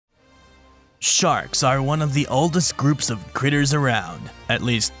Sharks are one of the oldest groups of critters around, at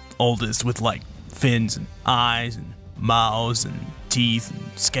least oldest with like fins and eyes and mouths and teeth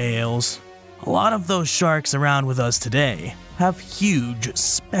and scales. A lot of those sharks around with us today have huge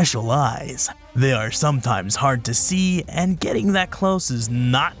special eyes. They are sometimes hard to see, and getting that close is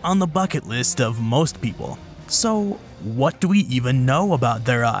not on the bucket list of most people. So what do we even know about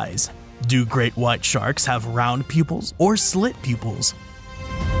their eyes? Do great white sharks have round pupils or slit pupils?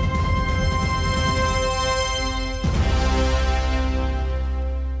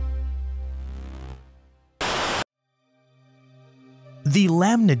 The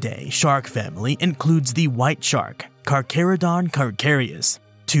Lamnidae shark family includes the white shark, Carcharodon carcharias,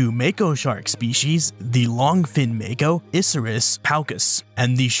 two mako shark species, the long-fin mako, Isurus paucus,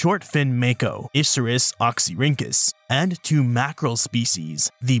 and the short-fin mako, Isurus oxyrhynchus, and two mackerel species,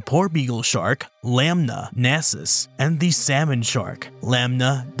 the porbeagle shark, Lamna nassus, and the salmon shark,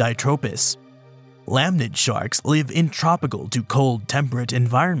 Lamna ditropis. Lamnid sharks live in tropical to cold temperate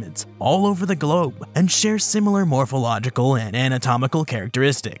environments all over the globe and share similar morphological and anatomical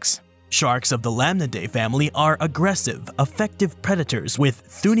characteristics. Sharks of the Lamnidae family are aggressive, effective predators with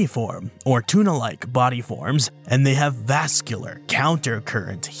thuniform or tuna-like body forms, and they have vascular,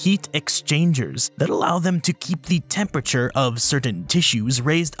 countercurrent heat exchangers that allow them to keep the temperature of certain tissues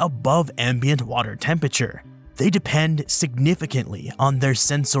raised above ambient water temperature. They depend significantly on their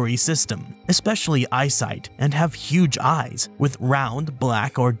sensory system, especially eyesight, and have huge eyes with round,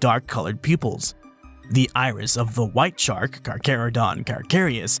 black, or dark-colored pupils. The iris of the white shark, Carcharodon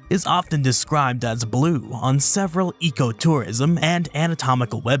carcharias, is often described as blue on several ecotourism and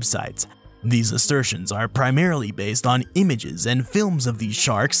anatomical websites. These assertions are primarily based on images and films of these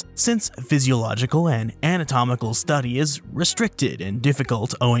sharks, since physiological and anatomical study is restricted and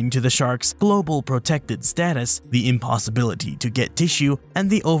difficult owing to the shark's global protected status, the impossibility to get tissue,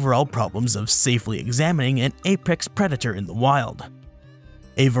 and the overall problems of safely examining an apex predator in the wild.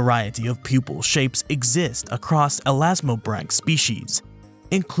 A variety of pupil shapes exist across elasmobranch species,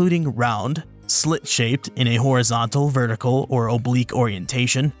 including round, slit-shaped in a horizontal, vertical, or oblique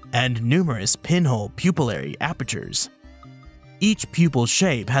orientation, and numerous pinhole pupillary apertures. Each pupil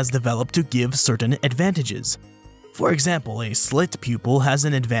shape has developed to give certain advantages. For example, a slit pupil has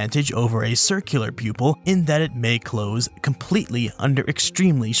an advantage over a circular pupil in that it may close completely under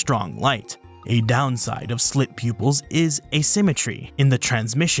extremely strong light. A downside of slit pupils is asymmetry in the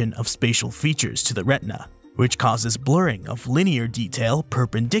transmission of spatial features to the retina, which causes blurring of linear detail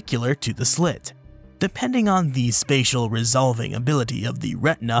perpendicular to the slit. Depending on the spatial resolving ability of the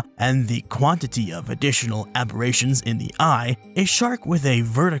retina and the quantity of additional aberrations in the eye, a shark with a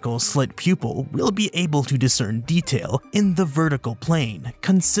vertical slit pupil will be able to discern detail in the vertical plane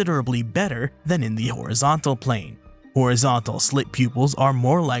considerably better than in the horizontal plane. Horizontal slit pupils are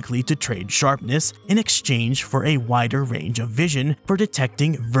more likely to trade sharpness in exchange for a wider range of vision for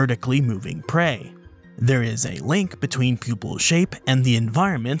detecting vertically moving prey. There is a link between pupil shape and the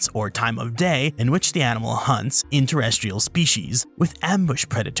environments or time of day in which the animal hunts in terrestrial species, with ambush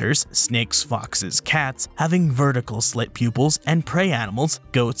predators, snakes, foxes, cats, having vertical slit pupils, and prey animals,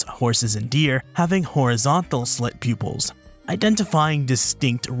 goats, horses, and deer, having horizontal slit pupils. Identifying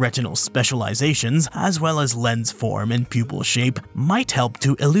distinct retinal specializations, as well as lens form and pupil shape, might help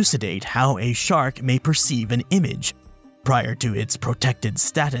to elucidate how a shark may perceive an image. Prior to its protected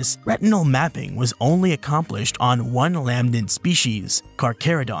status, retinal mapping was only accomplished on one lamnid species,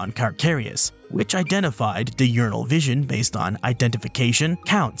 Carcharodon carcharias, which identified diurnal vision based on identification,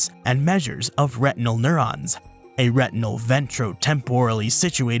 counts, and measures of retinal neurons. A retinal ventrotemporally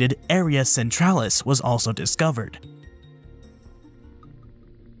situated area centralis was also discovered.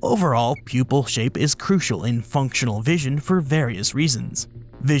 Overall, pupil shape is crucial in functional vision for various reasons.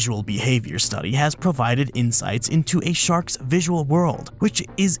 Visual behavior study has provided insights into a shark's visual world, which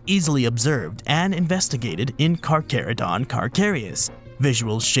is easily observed and investigated in Carcharodon carcharias.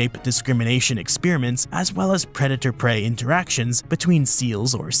 Visual shape discrimination experiments, as well as predator-prey interactions between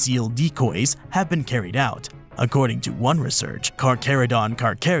seals or seal decoys, have been carried out. According to one research, Carcharodon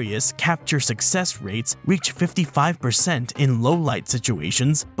carcharias capture success rates reach 55% in low-light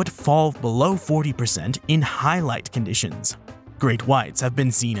situations, but fall below 40% in high-light conditions. Great whites have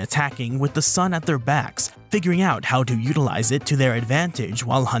been seen attacking with the sun at their backs, figuring out how to utilize it to their advantage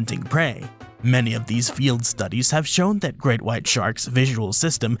while hunting prey. Many of these field studies have shown that great white sharks' visual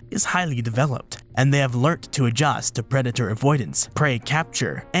system is highly developed, and they have learnt to adjust to predator avoidance, prey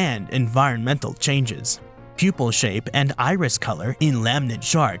capture, and environmental changes. Pupil shape and iris color in lamnid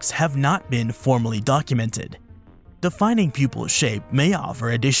sharks have not been formally documented. Defining pupil shape may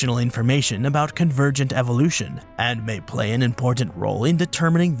offer additional information about convergent evolution and may play an important role in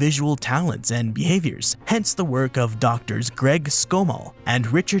determining visual talents and behaviors, hence the work of doctors Greg Skomal and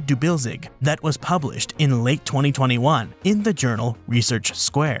Richard Dubilzig that was published in late 2021 in the journal Research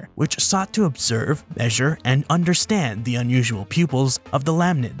Square, which sought to observe, measure, and understand the unusual pupils of the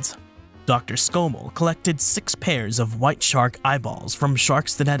lamnids. Dr. Skomal collected 6 pairs of white shark eyeballs from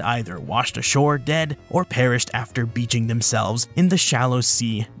sharks that had either washed ashore dead or perished after beaching themselves in the shallow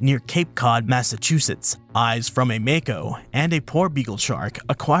sea near Cape Cod, Massachusetts. Eyes from a mako and a poor beagle shark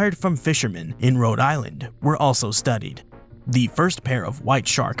acquired from fishermen in Rhode Island were also studied. The first pair of white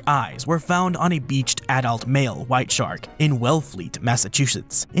shark eyes were found on a beached adult male white shark in Wellfleet,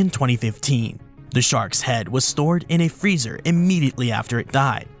 Massachusetts in 2015. The shark's head was stored in a freezer immediately after it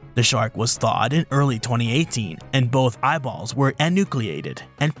died. The shark was thawed in early 2018, and both eyeballs were enucleated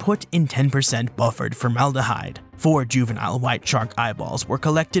and put in 10% buffered formaldehyde. 4 juvenile white shark eyeballs were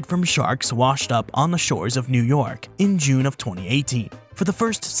collected from sharks washed up on the shores of New York in June of 2018. For the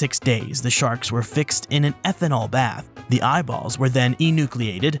first 6 days, the sharks were fixed in an ethanol bath. The eyeballs were then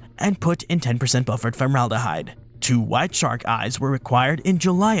enucleated and put in 10% buffered formaldehyde. 2 white shark eyes were required in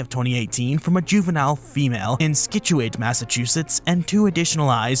July of 2018 from a juvenile female in Scituate, Massachusetts, and 2 additional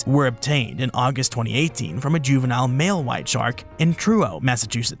eyes were obtained in August 2018 from a juvenile male white shark in Truro,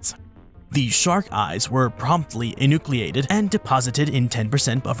 Massachusetts. These shark eyes were promptly enucleated and deposited in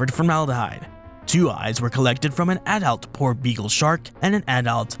 10% buffered formaldehyde. 2 eyes were collected from an adult poor beagle shark and an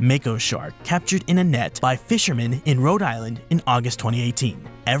adult mako shark captured in a net by fishermen in Rhode Island in August 2018.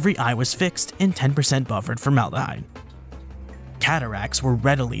 Every eye was fixed in 10% buffered formaldehyde. Cataracts were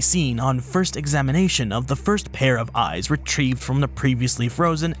readily seen on first examination of the first pair of eyes retrieved from the previously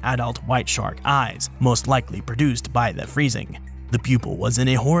frozen adult white shark eyes, most likely produced by the freezing. The pupil was in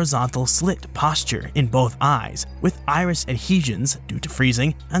a horizontal slit posture in both eyes, with iris adhesions due to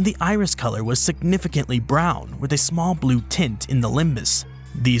freezing, and the iris color was significantly brown with a small blue tint in the limbus.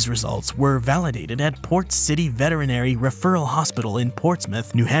 These results were validated at Port City Veterinary Referral Hospital in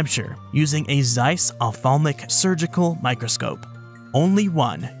Portsmouth, New Hampshire, using a Zeiss ophthalmic surgical microscope. Only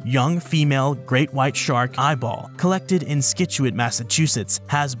 1 young female great white shark eyeball collected in Scituate, Massachusetts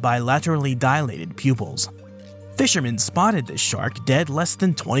has bilaterally dilated pupils. Fishermen spotted this shark dead less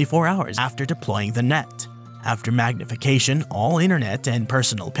than 24 hours after deploying the net. After magnification, all internet and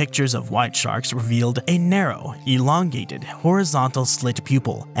personal pictures of white sharks revealed a narrow, elongated, horizontal slit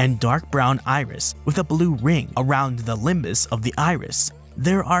pupil and dark brown iris with a blue ring around the limbus of the iris.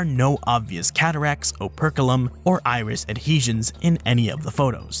 There are no obvious cataracts, operculum, or iris adhesions in any of the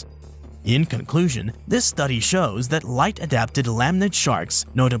photos. In conclusion, this study shows that light-adapted lamnid sharks,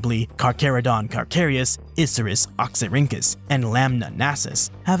 notably Carcharodon carcharias, Isurus oxyrhynchus, and Lamna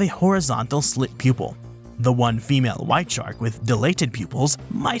nassus, have a horizontal slit pupil. The 1 female white shark with dilated pupils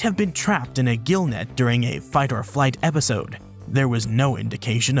might have been trapped in a gill net during a fight-or-flight episode. There was no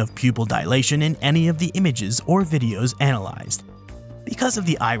indication of pupil dilation in any of the images or videos analyzed. Because of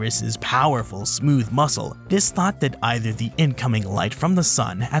the iris's powerful, smooth muscle, it is thought that either the incoming light from the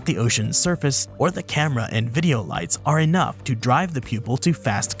sun at the ocean's surface or the camera and video lights are enough to drive the pupil to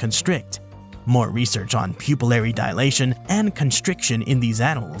fast constrict. More research on pupillary dilation and constriction in these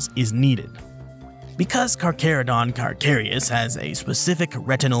animals is needed. Because Carcharodon carcharias has a specific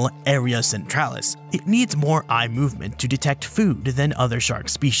retinal area centralis, it needs more eye movement to detect food than other shark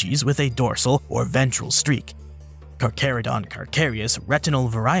species with a dorsal or ventral streak. Carcharodon carcharias retinal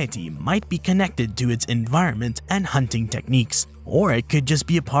variety might be connected to its environment and hunting techniques, or it could just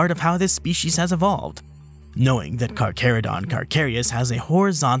be a part of how this species has evolved. Knowing that Carcharodon carcharias has a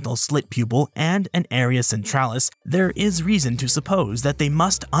horizontal slit pupil and an area centralis, there is reason to suppose that they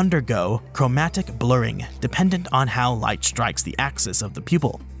must undergo chromatic blurring dependent on how light strikes the axis of the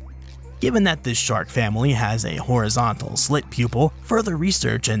pupil. Given that this shark family has a horizontal slit pupil, further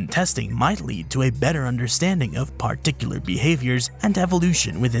research and testing might lead to a better understanding of particular behaviors and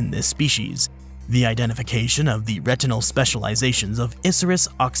evolution within this species. The identification of the retinal specializations of Isurus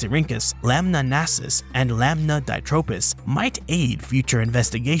oxyrhynchus, Lamna nassus, and Lamna ditropus might aid future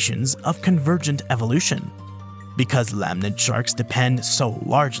investigations of convergent evolution. Because lamnid sharks depend so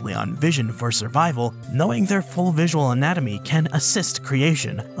largely on vision for survival, knowing their full visual anatomy can assist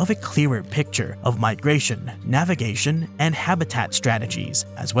creation of a clearer picture of migration, navigation, and habitat strategies,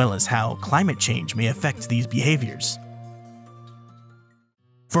 as well as how climate change may affect these behaviors.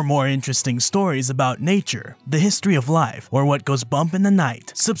 For more interesting stories about nature, the history of life, or what goes bump in the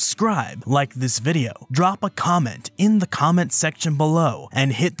night, subscribe, like this video, drop a comment in the comment section below,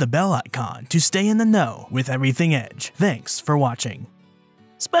 and hit the bell icon to stay in the know with everything Edge. Thanks for watching.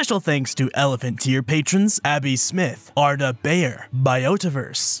 Special thanks to Elephant Tier patrons Abby Smith, Arda Bayer,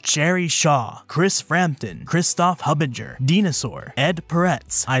 Biotiverse, Cherry Shaw, Chris Frampton, Christoph Hubbinger, Dinosaur, Ed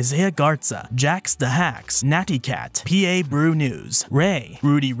Peretz, Isaiah Garza, Jax the Hacks, Natty Cat, PA Brew News, Ray,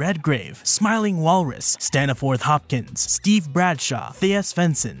 Rudy Redgrave, Smiling Walrus, Staniforth Hopkins, Steve Bradshaw, Thea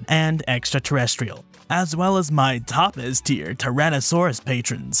Svensson, and Extraterrestrial, as well as my Tapas tier Tyrannosaurus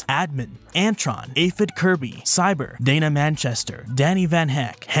patrons, Admin, Antron, Aphid Kirby, Cyber, Dana Manchester, Danny Van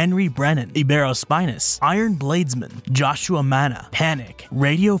Heck, Henry Brennan, Iberospinus, Iron Bladesman, Joshua Mana, Panic,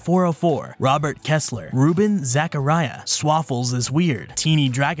 Radio 404, Robert Kessler, Ruben Zachariah, Swaffles is Weird, Teeny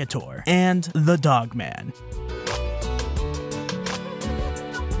Dragator, and The Dogman.